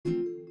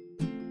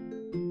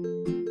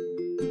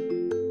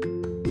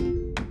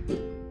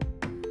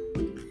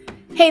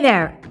Hey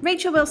there,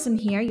 Rachel Wilson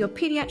here, your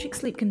pediatric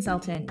sleep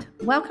consultant.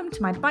 Welcome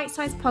to my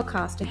bite-sized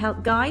podcast to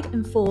help guide,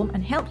 inform,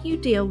 and help you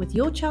deal with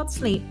your child's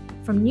sleep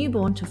from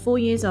newborn to 4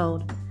 years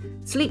old.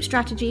 Sleep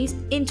strategies,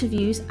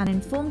 interviews, and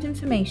informed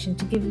information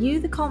to give you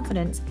the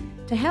confidence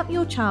to help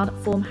your child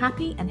form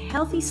happy and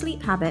healthy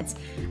sleep habits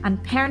and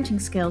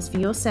parenting skills for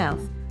yourself.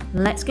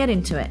 Let's get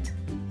into it.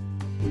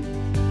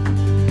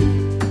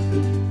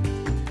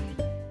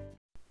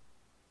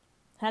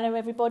 Hello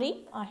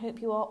everybody, I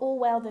hope you are all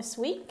well this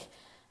week.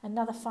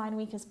 Another fine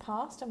week has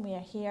passed and we are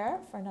here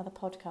for another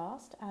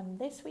podcast, and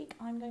this week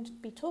I'm going to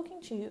be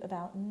talking to you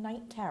about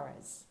night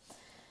terrors.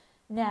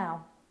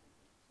 Now,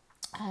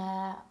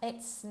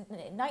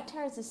 night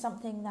terrors is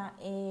something that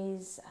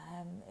is,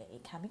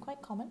 it can be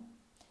quite common,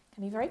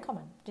 can be very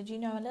common. Did you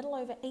know a little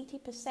over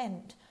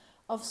 80%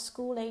 of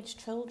school-age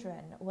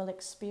children will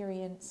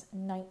experience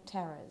night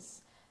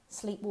terrors,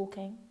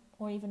 sleepwalking,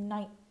 or even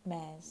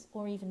nightmares,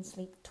 or even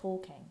sleep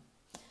talking?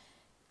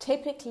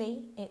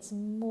 Typically, it's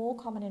more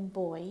common in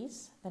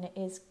boys than it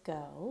is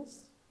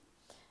girls.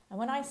 And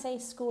when I say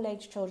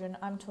school-age children,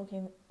 I'm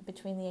talking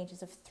between the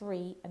ages of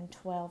 3 and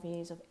 12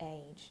 years of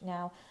age.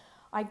 Now,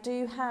 I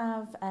do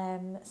have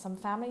some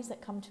families that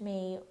come to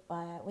me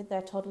with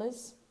their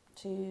toddlers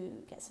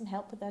to get some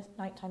help with their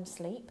nighttime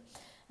sleep.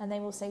 And they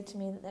will say to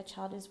me that their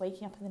child is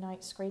waking up in the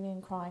night screaming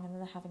and crying and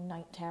they're having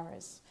night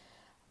terrors.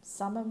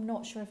 Some I'm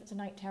not sure if it's a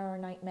night terror or a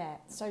nightmare.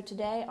 So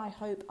today I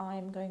hope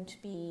I'm going to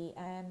be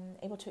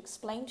able to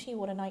explain to you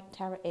what a night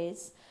terror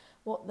is,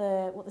 what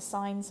the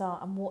signs are,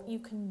 and what you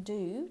can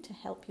do to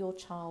help your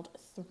child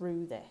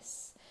through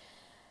this.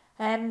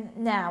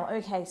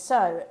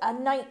 So a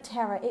night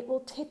terror, it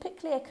will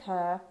typically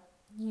occur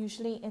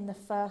usually in the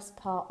first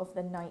part of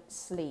the night's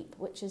sleep,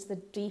 which is the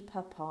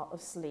deeper part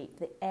of sleep,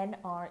 the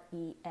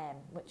NREM,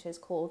 which is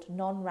called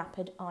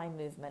non-rapid eye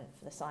movement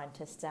for the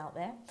scientists out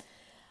there.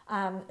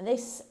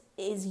 This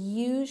is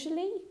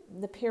usually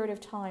the period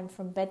of time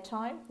from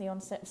bedtime, the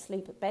onset of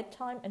sleep at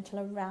bedtime, until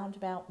around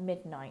about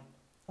midnight.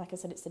 Like I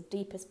said, it's the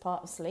deepest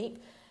part of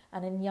sleep,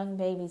 and in young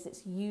babies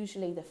it's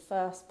usually the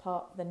first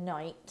part of the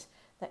night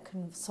that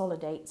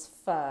consolidates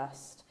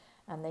first,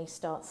 and they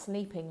start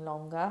sleeping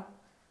longer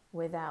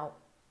without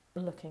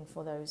looking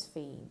for those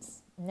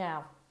feeds.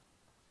 Now,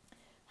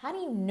 how do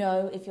you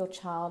know if your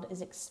child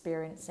is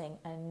experiencing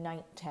a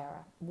night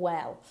terror?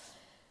 Well,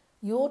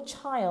 your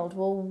child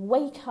will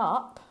wake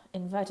up,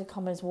 inverted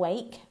commas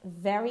wake,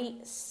 very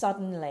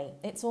suddenly.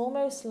 It's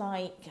almost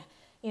like,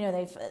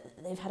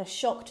 they've had a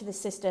shock to the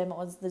system,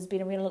 or there's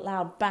been a real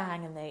loud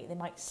bang, and they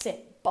might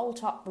sit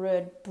bolt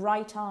upright,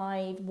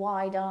 bright-eyed,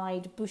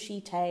 wide-eyed,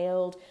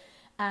 bushy-tailed,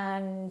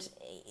 and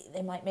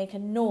they might make a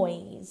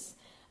noise.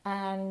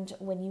 And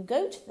when you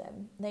go to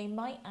them, they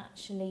might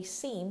actually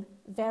seem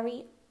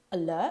very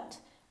alert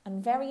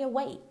and very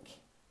awake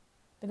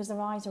because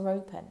their eyes are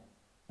open.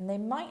 And they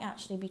might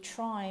actually be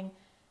trying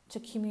to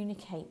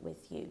communicate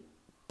with you,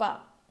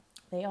 but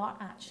they are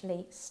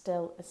actually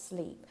still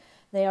asleep.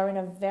 They are in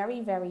a very,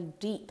 very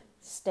deep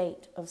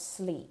state of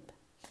sleep.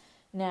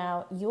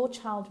 Now, your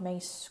child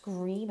may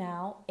scream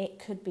out. It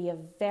could be a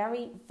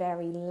very,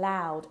 very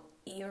loud,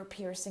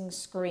 ear-piercing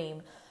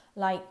scream,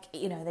 like,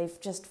 they've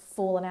just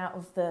fallen out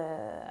of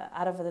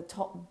the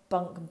top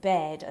bunk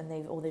bed and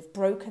they've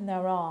broken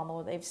their arm,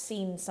 or they've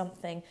seen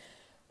something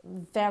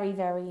very,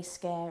 very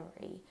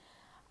scary.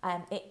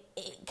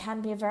 It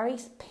can be a very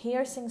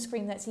piercing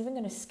scream that's even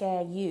going to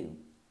scare you.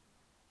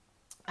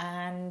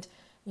 And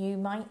you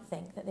might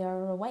think that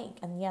they're awake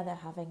and they're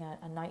having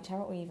a night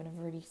terror or even a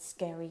really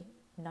scary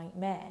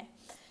nightmare.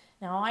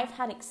 Now, I've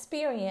had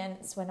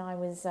experience when I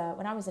was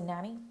a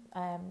nanny.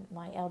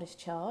 My eldest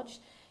child,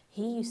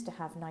 he used to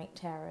have night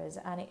terrors,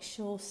 and it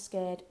sure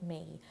scared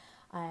me.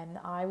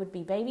 I would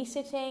be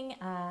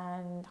babysitting,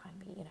 and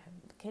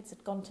the kids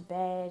had gone to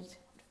bed.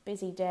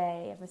 Busy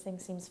day, everything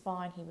seems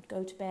fine. He would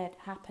go to bed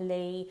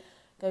happily,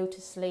 go to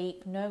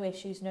sleep, no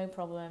issues, no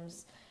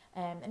problems.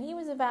 And he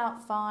was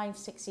about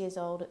 5-6 years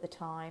old at the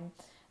time.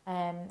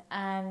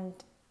 I'd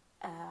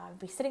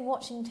be sitting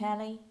watching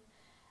telly,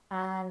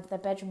 and the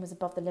bedroom was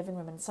above the living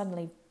room, and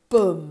suddenly,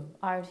 boom,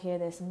 I would hear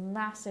this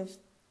massive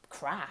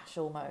crash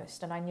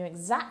almost. And I knew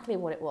exactly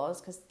what it was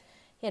because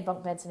he had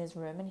bunk beds in his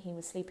room, and he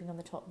was sleeping on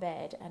the top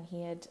bed, and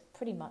he had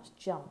pretty much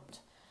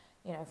jumped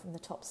from the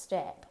top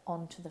step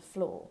onto the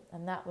floor.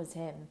 And that was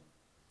him,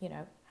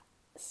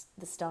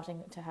 the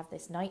starting to have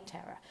this night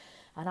terror.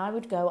 And I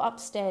would go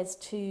upstairs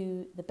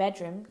to the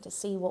bedroom to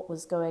see what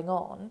was going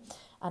on.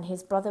 And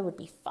his brother would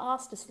be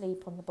fast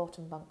asleep on the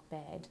bottom bunk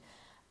bed.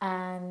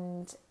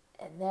 And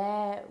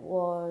there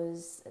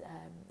was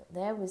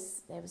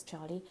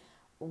Charlie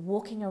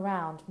walking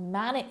around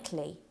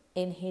manically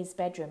in his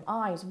bedroom,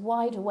 eyes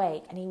wide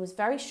awake. And he was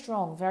very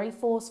strong, very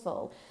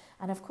forceful.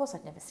 And of course,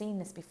 I'd never seen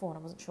this before, and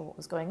I wasn't sure what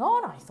was going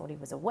on. I thought he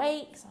was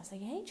awake. So I was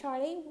like, hey,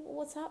 Charlie,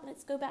 what's up?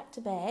 Let's go back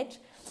to bed.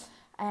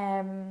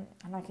 And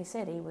like I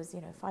said, he was,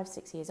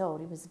 5-6 years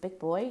old. He was a big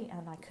boy,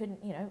 and I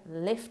couldn't,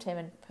 lift him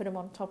and put him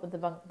on top of the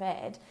bunk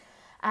bed.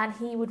 And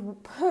he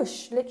would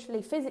push,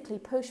 literally physically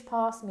push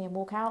past me and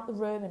walk out the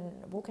room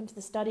and walk into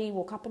the study,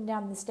 walk up and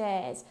down the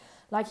stairs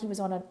like he was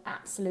on an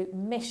absolute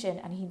mission.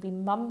 And he'd be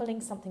mumbling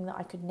something that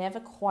I could never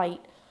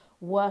quite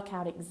work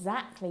out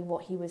exactly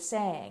what he was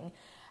saying.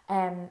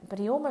 But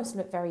he almost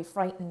looked very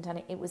frightened,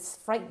 and it was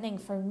frightening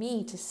for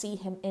me to see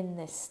him in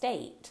this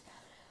state.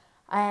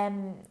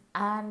 And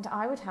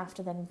I would have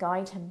to then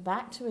guide him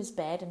back to his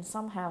bed and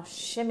somehow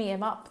shimmy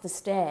him up the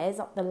stairs,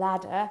 up the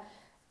ladder,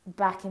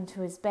 back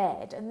into his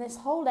bed. And this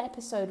whole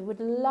episode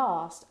would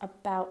last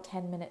about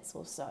 10 minutes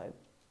or so,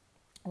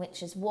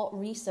 which is what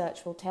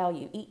research will tell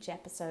you. Each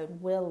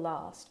episode will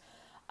last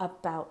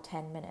about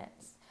 10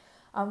 minutes.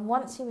 And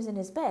once he was in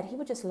his bed, he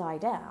would just lie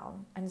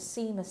down and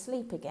seem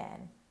asleep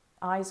again,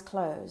 eyes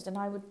closed. And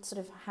I would sort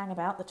of hang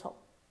about the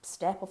top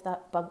step of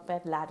that bunk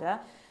bed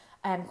ladder,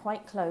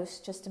 quite close,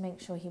 just to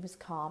make sure he was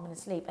calm and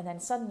asleep. And then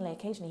suddenly,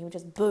 occasionally, he would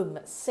just boom,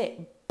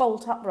 sit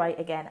bolt upright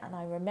again. And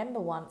I remember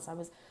once I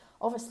was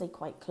obviously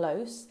quite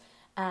close,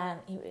 and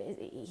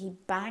he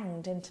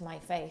banged into my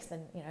face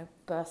and,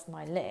 burst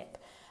my lip,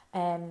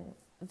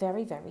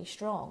 very, very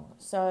strong.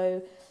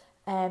 So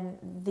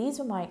these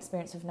were my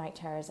experience of night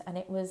terrors, and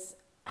it was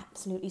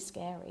absolutely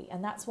scary.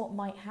 And that's what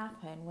might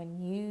happen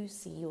when you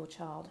see your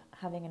child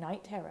having a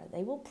night terror.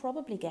 They will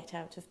probably get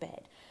out of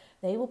bed.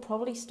 They will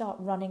probably start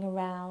running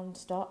around,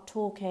 start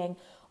talking,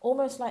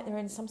 almost like they're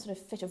in some sort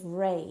of fit of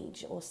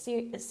rage, or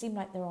it seem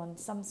like they're on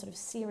some sort of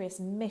serious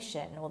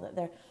mission, or that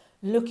they're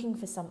looking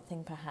for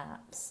something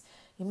perhaps.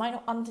 You might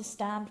not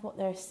understand what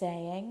they're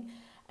saying.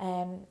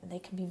 They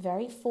can be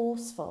very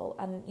forceful.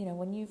 And,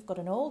 when you've got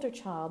an older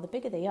child, the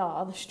bigger they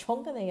are, the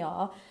stronger they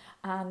are,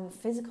 and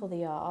physical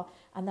they are,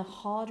 and the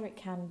harder it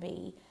can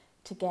be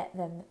to get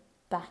them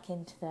back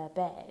into their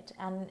bed.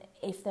 And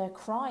if they're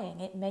crying,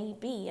 it may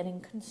be an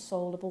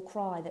inconsolable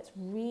cry that's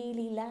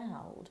really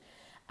loud,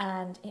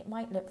 and it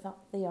might look that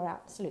they are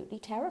absolutely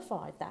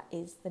terrified. That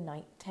is the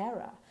night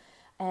terror.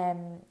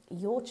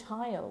 Your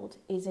child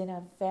is in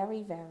a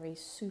very, very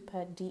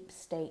super deep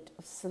state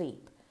of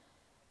sleep.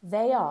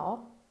 They are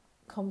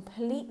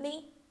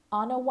completely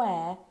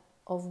unaware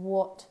of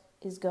what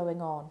is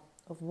going on,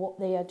 of what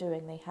they are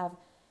doing. They have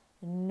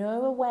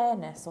no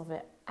awareness of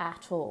it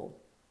at all.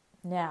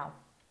 Now,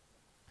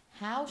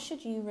 how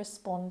should you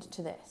respond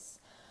to this?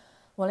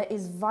 Well, it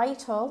is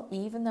vital,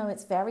 even though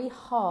it's very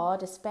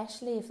hard,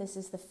 especially if this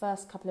is the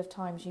first couple of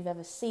times you've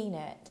ever seen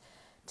it,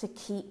 to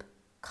keep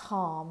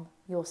calm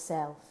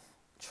yourself.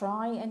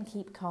 Try and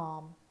keep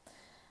calm,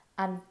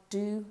 and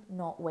do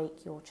not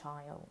wake your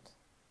child.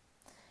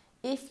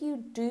 If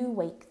you do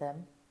wake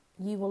them,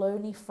 you will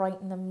only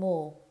frighten them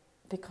more,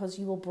 because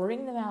you will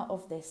bring them out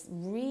of this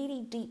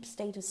really deep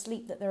state of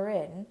sleep that they're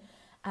in,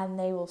 and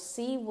they will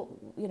see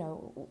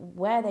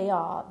where they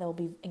are. They'll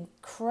be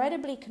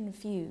incredibly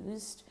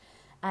confused,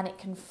 and it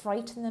can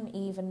frighten them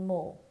even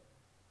more.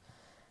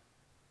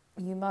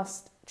 You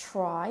must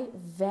try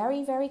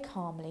very, very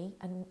calmly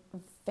and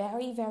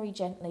very, very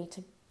gently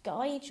to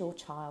guide your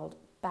child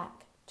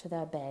back to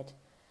their bed.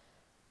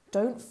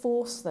 Don't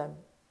force them.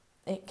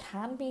 It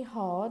can be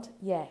hard,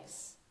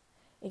 yes.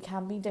 It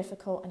can be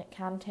difficult, and it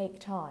can take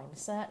time.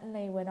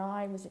 Certainly when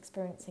I was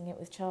experiencing it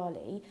with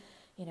Charlie,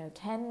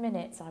 10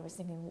 minutes, I was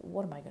thinking,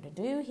 what am I going to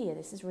do here?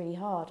 This is really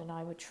hard. And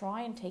I would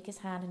try and take his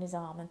hand in his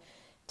arm and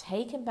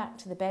take him back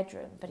to the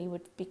bedroom, but he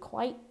would be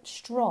quite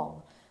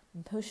strong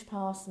and push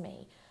past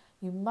me.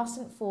 You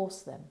mustn't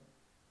force them.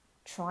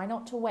 Try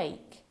not to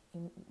wake.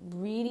 You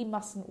really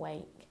mustn't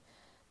wake.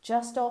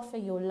 Just offer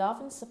your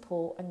love and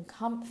support and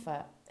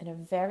comfort in a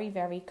very,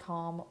 very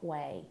calm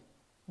way.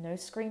 No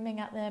screaming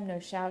at them, no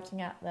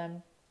shouting at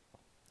them.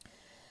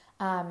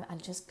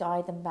 And just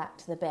guide them back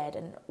to the bed.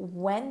 And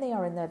when they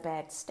are in their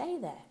bed, stay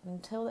there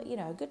until,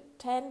 a good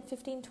 10,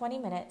 15, 20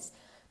 minutes,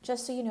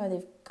 just so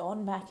they've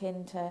gone back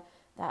into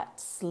that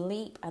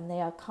sleep and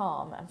they are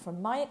calm. And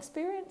from my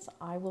experience,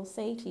 I will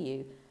say to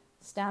you,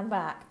 stand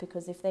back,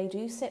 because if they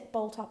do sit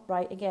bolt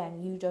upright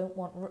again, you don't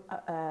want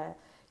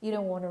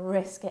to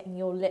risk getting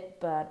your lip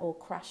burnt or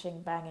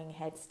crashing, banging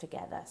heads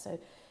together.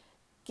 So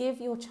give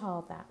your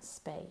child that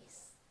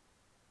space.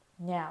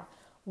 Now,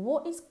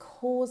 what is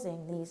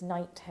causing these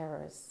night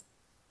terrors?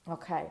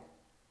 Okay,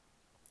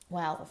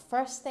 well, the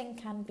first thing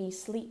can be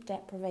sleep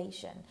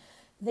deprivation.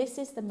 This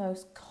is the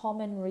most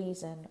common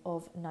reason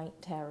of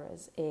night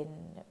terrors in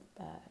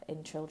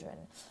children.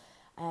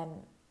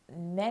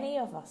 Many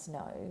of us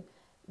know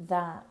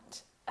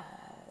that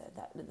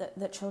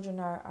children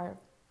are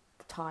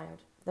tired.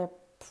 They're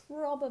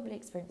probably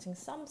experiencing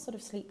some sort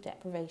of sleep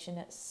deprivation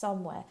at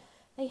somewhere.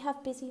 They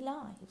have busy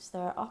lives.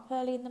 They're up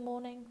early in the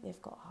morning.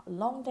 They've got a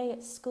long day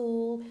at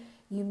school.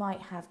 You might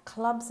have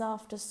clubs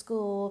after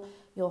school.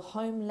 You're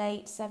home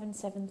late,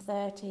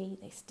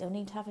 7:30. They still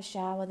need to have a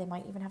shower. They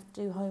might even have to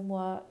do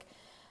homework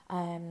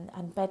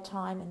and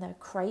bedtime. And they're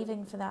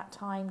craving for that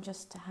time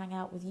just to hang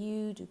out with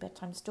you, do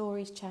bedtime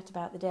stories, chat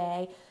about the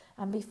day.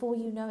 And before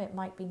you know it,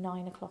 might be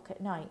 9 o'clock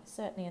at night.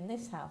 Certainly in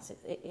this house,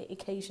 it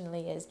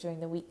occasionally is during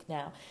the week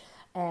now.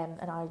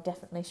 And I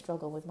definitely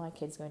struggle with my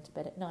kids going to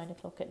bed at 9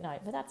 o'clock at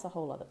night, but that's a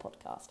whole other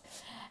podcast.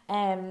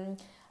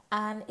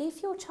 And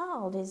if your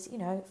child is,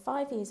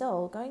 5 years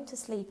old, going to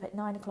sleep at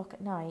 9 o'clock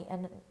at night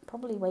and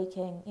probably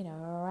waking,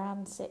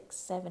 around 6,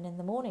 7 in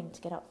the morning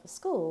to get up for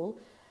school,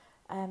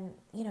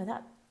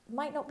 that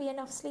might not be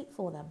enough sleep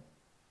for them.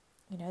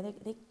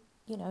 They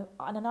in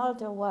an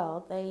ideal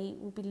world, they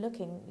would be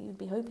you'd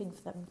be hoping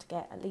for them to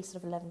get at least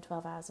sort of 11,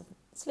 12 hours of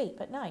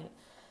sleep at night.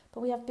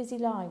 But we have busy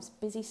lives,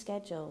 busy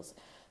schedules.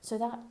 So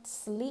that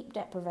sleep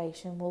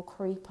deprivation will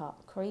creep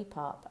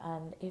up.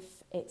 And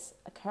if it's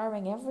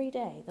occurring every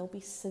day, they'll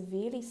be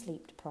severely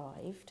sleep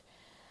deprived.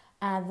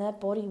 And their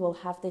body will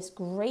have this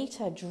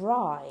greater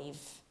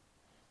drive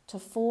to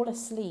fall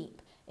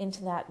asleep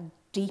into that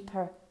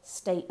deeper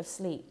state of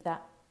sleep,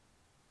 that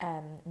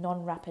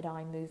non-rapid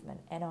eye movement,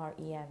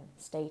 NREM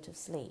state of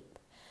sleep.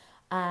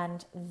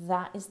 And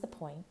that is the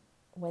point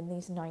when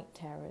these night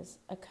terrors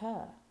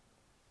occur.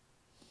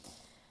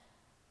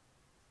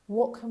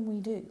 What can we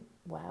do?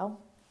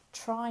 Well,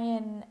 try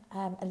and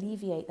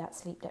alleviate that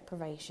sleep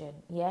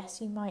deprivation.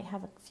 Yes, you might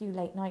have a few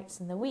late nights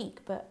in the week,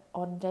 but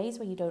on days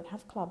where you don't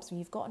have clubs, where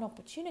you've got an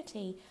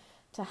opportunity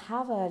to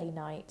have early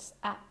nights,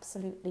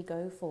 absolutely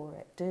go for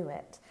it, do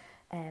it.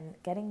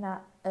 Getting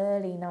that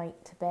early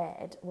night to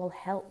bed will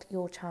help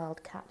your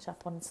child catch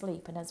up on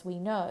sleep. And as we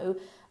know,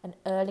 an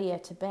earlier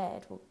to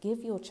bed will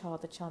give your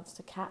child the chance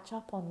to catch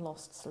up on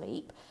lost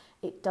sleep.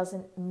 It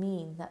doesn't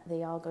mean that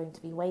they are going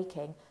to be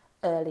waking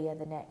earlier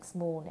the next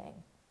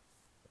morning.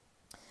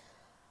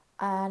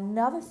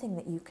 Another thing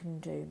that you can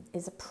do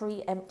is a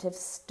preemptive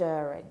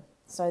stirring.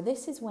 So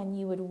this is when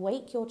you would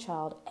wake your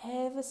child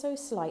ever so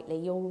slightly.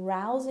 You're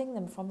rousing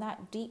them from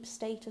that deep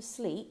state of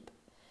sleep,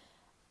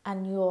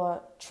 and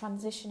you're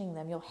transitioning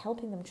them, you're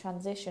helping them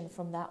transition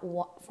from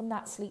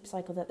that sleep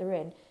cycle that they're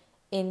in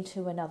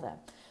into another.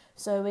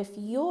 So if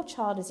your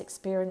child is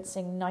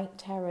experiencing night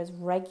terrors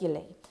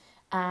regularly,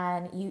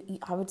 and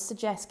I would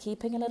suggest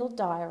keeping a little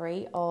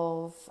diary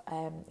of,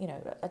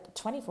 a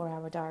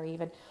 24-hour diary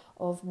even,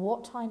 of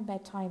what time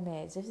bedtime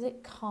is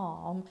it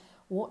calm,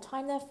 what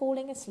time they're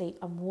falling asleep,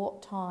 and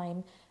what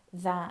time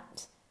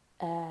that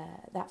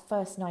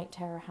first night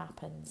terror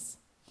happens.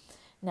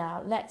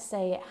 Now, let's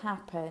say it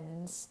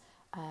happens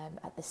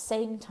at the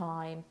same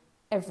time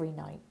every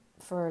night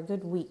for a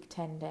good week,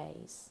 10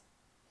 days.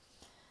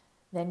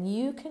 Then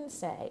you can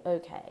say,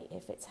 okay,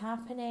 if it's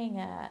happening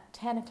at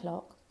 10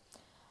 o'clock,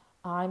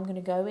 I'm going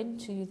to go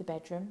into the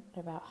bedroom at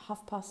about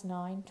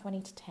 9:30,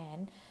 20 to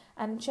 10,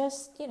 and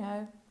just,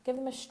 give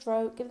them a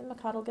stroke, give them a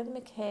cuddle, give them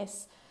a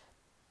kiss.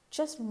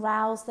 Just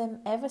rouse them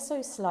ever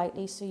so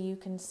slightly so you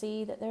can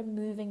see that they're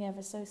moving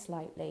ever so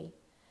slightly.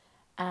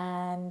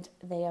 And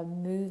they are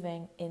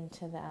moving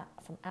into that,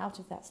 from out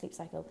of that sleep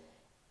cycle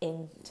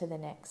into the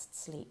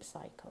next sleep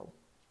cycle.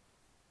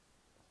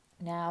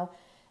 Now,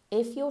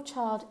 if your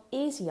child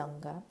is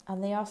younger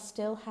and they are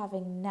still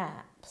having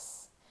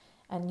naps,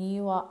 and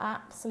you are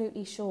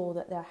absolutely sure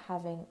that they're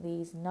having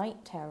these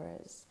night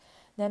terrors,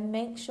 then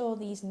make sure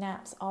these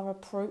naps are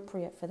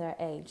appropriate for their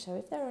age. So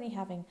if they're only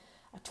having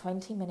a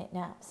 20-minute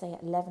nap, say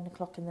at 11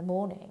 o'clock in the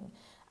morning,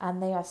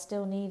 and they are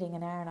still needing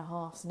an hour and a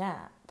half's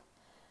nap,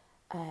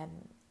 at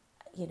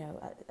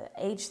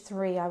age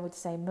 3, I would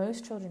say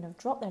most children have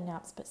dropped their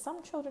naps, but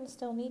some children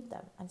still need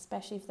them, and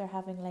especially if they're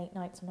having late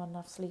nights and not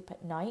enough sleep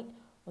at night,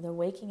 or they're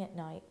waking at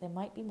night, they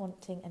might be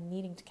wanting and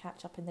needing to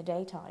catch up in the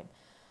daytime.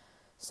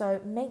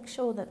 So make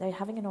sure that they're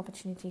having an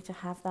opportunity to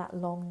have that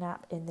long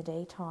nap in the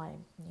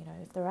daytime.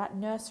 If they're at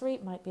nursery,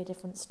 it might be a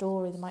different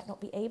story. They might not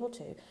be able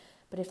to.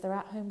 But if they're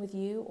at home with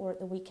you or at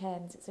the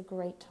weekends, it's a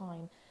great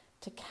time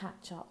to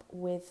catch up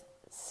with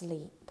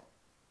sleep.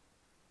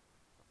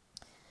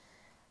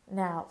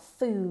 Now,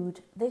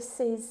 food.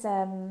 This is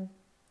an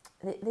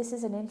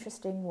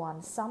interesting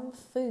one. Some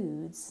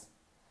foods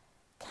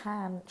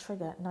can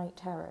trigger night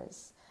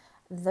terrors.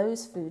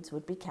 Those foods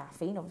would be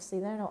caffeine.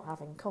 Obviously, they're not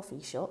having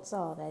coffee shots,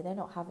 are they? They're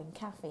not having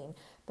caffeine.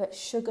 But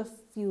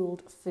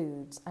sugar-fueled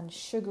foods and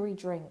sugary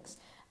drinks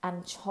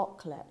and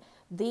chocolate,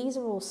 these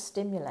are all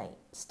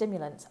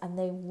stimulants, and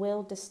they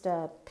will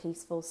disturb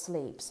peaceful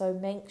sleep. So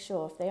make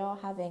sure if they are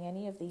having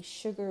any of these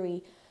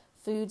sugary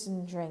foods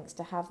and drinks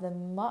to have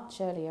them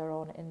much earlier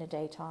on in the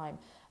daytime.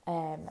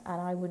 And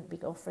I wouldn't be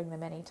offering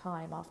them any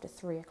time after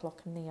 3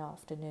 o'clock in the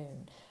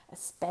afternoon,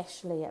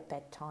 especially at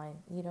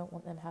bedtime. You don't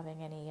want them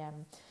having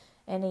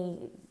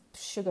any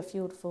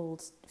sugar-fueled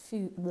foods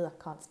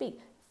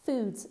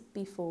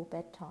before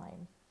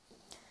bedtime.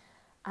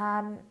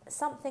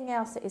 Something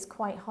else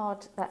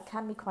that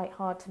can be quite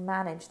hard to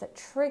manage, that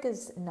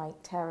triggers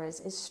night terrors,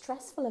 is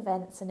stressful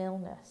events and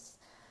illness.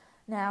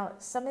 Now,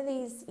 some of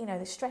these,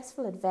 the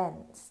stressful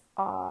events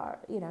are,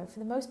 for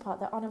the most part,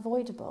 they're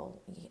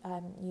unavoidable.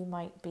 You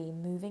might be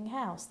moving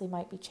house, they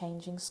might be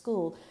changing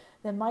school,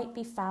 there might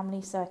be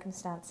family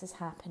circumstances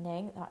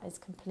happening that is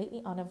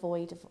completely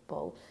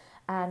unavoidable.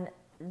 And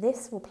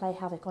this will play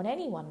havoc on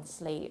anyone's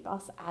sleep,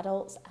 us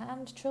adults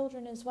and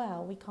children as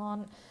well. We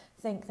can't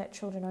think that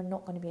children are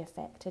not going to be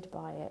affected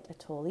by it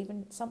at all.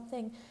 Even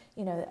something,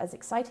 as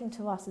exciting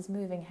to us as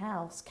moving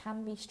house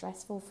can be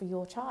stressful for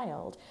your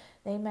child.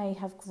 They may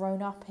have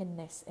grown up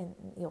in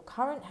your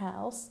current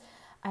house,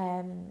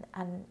 and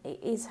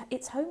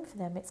it's home for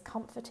them, it's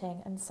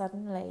comforting, and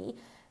suddenly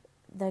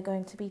they're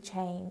going to be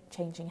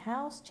changing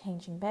house,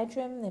 changing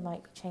bedroom, they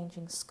might be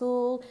changing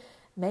school,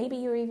 maybe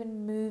you're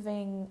even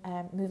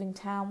moving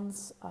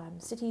towns,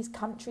 cities,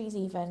 countries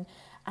even,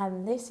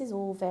 and this is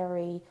all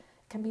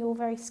can be all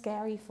very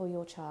scary for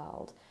your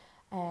child.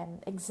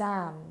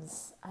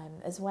 Exams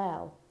as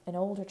well in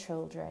older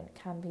children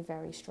can be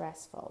very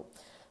stressful.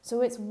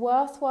 So it's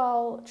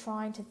worthwhile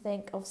trying to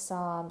think of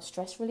some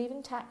stress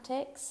relieving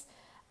tactics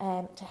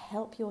to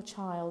help your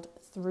child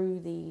through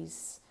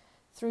these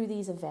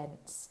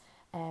events.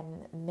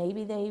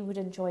 Maybe they would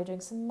enjoy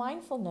doing some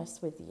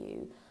mindfulness with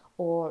you,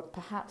 or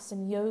perhaps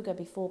some yoga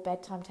before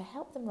bedtime to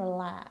help them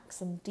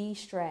relax and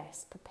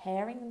de-stress,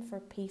 preparing them for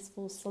a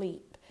peaceful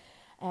sleep.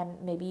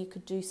 Maybe you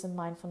could do some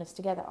mindfulness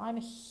together. I'm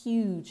a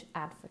huge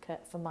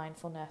advocate for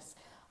mindfulness.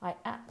 I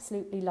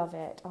absolutely love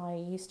it. I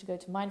used to go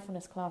to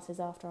mindfulness classes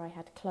after I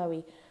had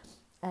Chloe,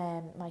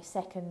 my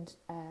second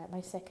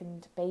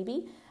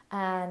baby,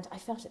 and I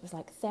felt it was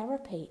like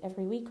therapy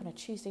every week on a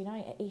Tuesday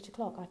night at 8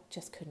 o'clock. I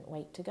just couldn't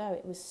wait to go.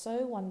 It was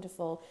so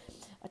wonderful,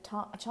 a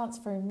chance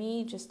for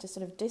me just to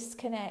sort of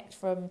disconnect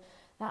from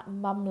that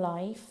mum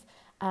life,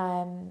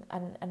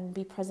 and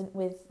be present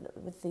with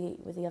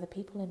the other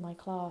people in my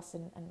class,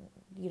 and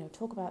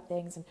talk about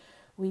things. And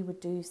we would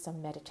do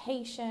some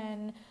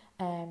meditation,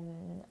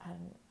 and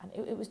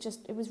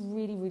it was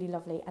really, really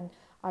lovely. And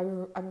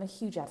I'm a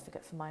huge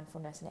advocate for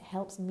mindfulness, and it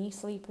helps me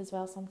sleep as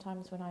well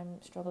sometimes when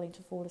I'm struggling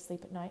to fall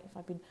asleep at night. If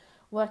I've been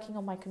working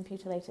on my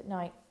computer late at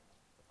night,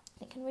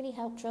 it can really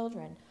help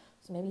children.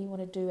 So maybe you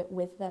want to do it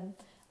with them.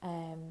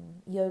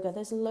 Yoga,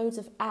 there's loads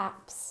of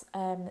apps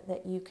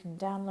that you can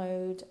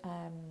download,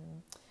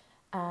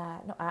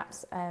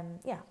 apps,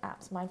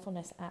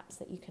 mindfulness apps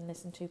that you can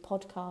listen to,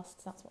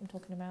 podcasts, that's what I'm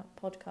talking about,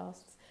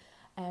 podcasts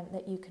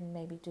that you can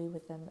maybe do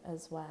with them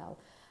as well.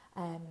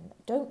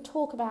 Don't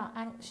talk about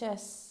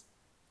anxious,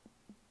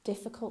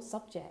 difficult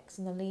subjects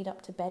in the lead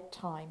up to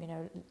bedtime.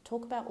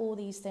 Talk about all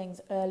these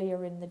things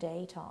earlier in the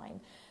daytime,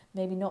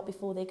 maybe not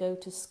before they go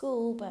to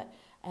school, but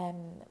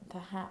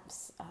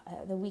perhaps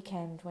the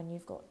weekend when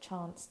you've got a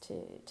chance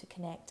to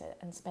connect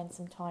and spend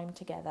some time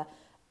together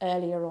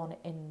earlier on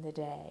in the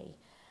day.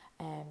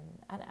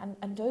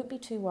 And don't be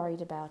too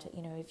worried about it.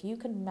 If you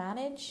can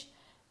manage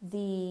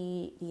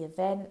the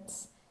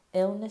events,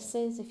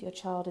 illnesses, if your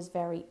child is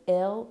very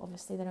ill,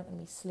 obviously they're not going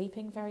to be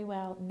sleeping very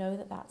well, know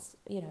that's,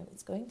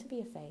 it's going to be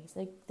a phase.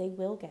 They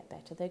will get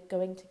better. They're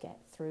going to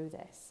get through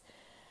this.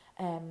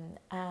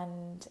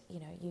 And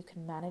you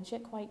can manage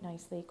it quite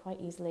nicely, quite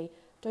easily.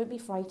 Don't be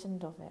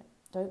frightened of it.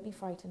 Don't be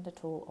frightened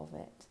at all of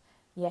it.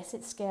 Yes,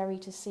 it's scary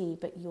to see,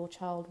 but your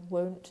child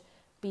won't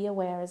be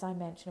aware, as I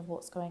mentioned, of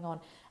what's going on.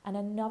 And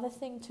another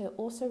thing to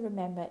also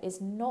remember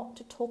is not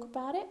to talk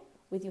about it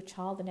with your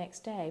child the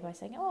next day by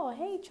saying, "Oh,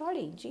 hey,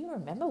 Charlie, do you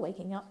remember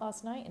waking up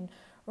last night and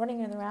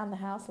running around the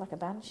house like a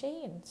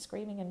banshee and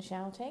screaming and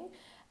shouting?"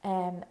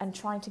 And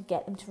trying to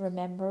get them to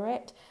remember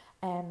it,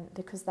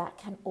 because that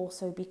can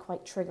also be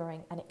quite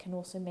triggering, and it can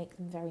also make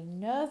them very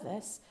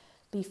nervous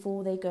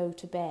before they go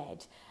to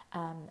bed.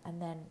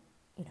 And then,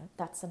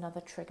 that's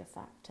another trigger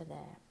factor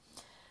there.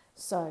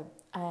 So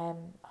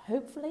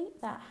hopefully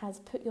that has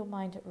put your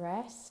mind at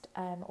rest,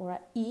 or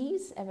at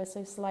ease ever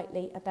so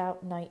slightly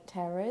about night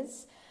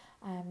terrors.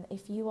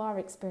 If you are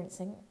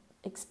experiencing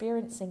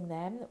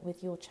them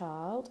with your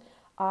child,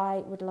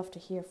 I would love to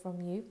hear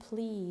from you.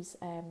 Please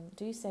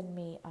do send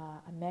me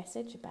a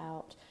message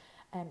about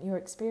your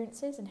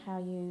experiences and how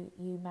you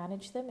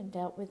manage them and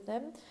dealt with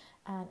them,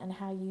 and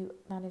how you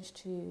managed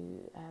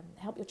to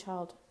help your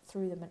child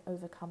through them and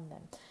overcome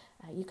them.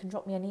 You can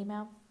drop me an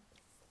email.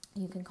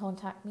 You can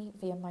contact me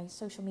via my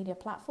social media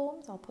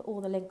platforms. I'll put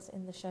all the links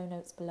in the show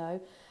notes below.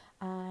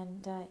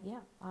 And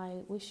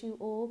I wish you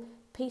all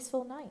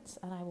peaceful nights,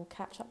 and I will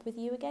catch up with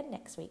you again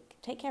next week.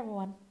 Take care,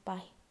 everyone.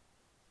 Bye.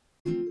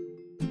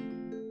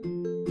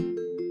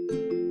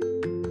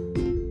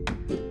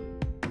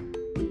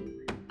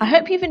 I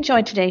hope you've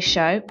enjoyed today's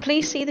show.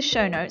 Please see the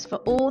show notes for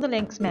all the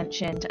links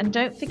mentioned, and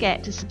don't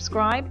forget to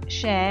subscribe,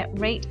 share,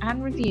 rate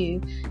and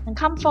review, and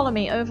come follow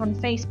me over on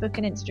Facebook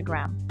and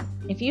Instagram.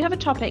 If you have a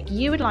topic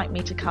you would like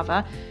me to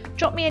cover,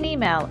 drop me an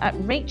email at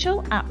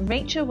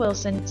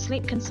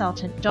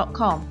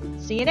rachel@rachelwilsonsleepconsultant.com.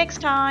 See you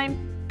next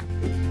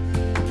time.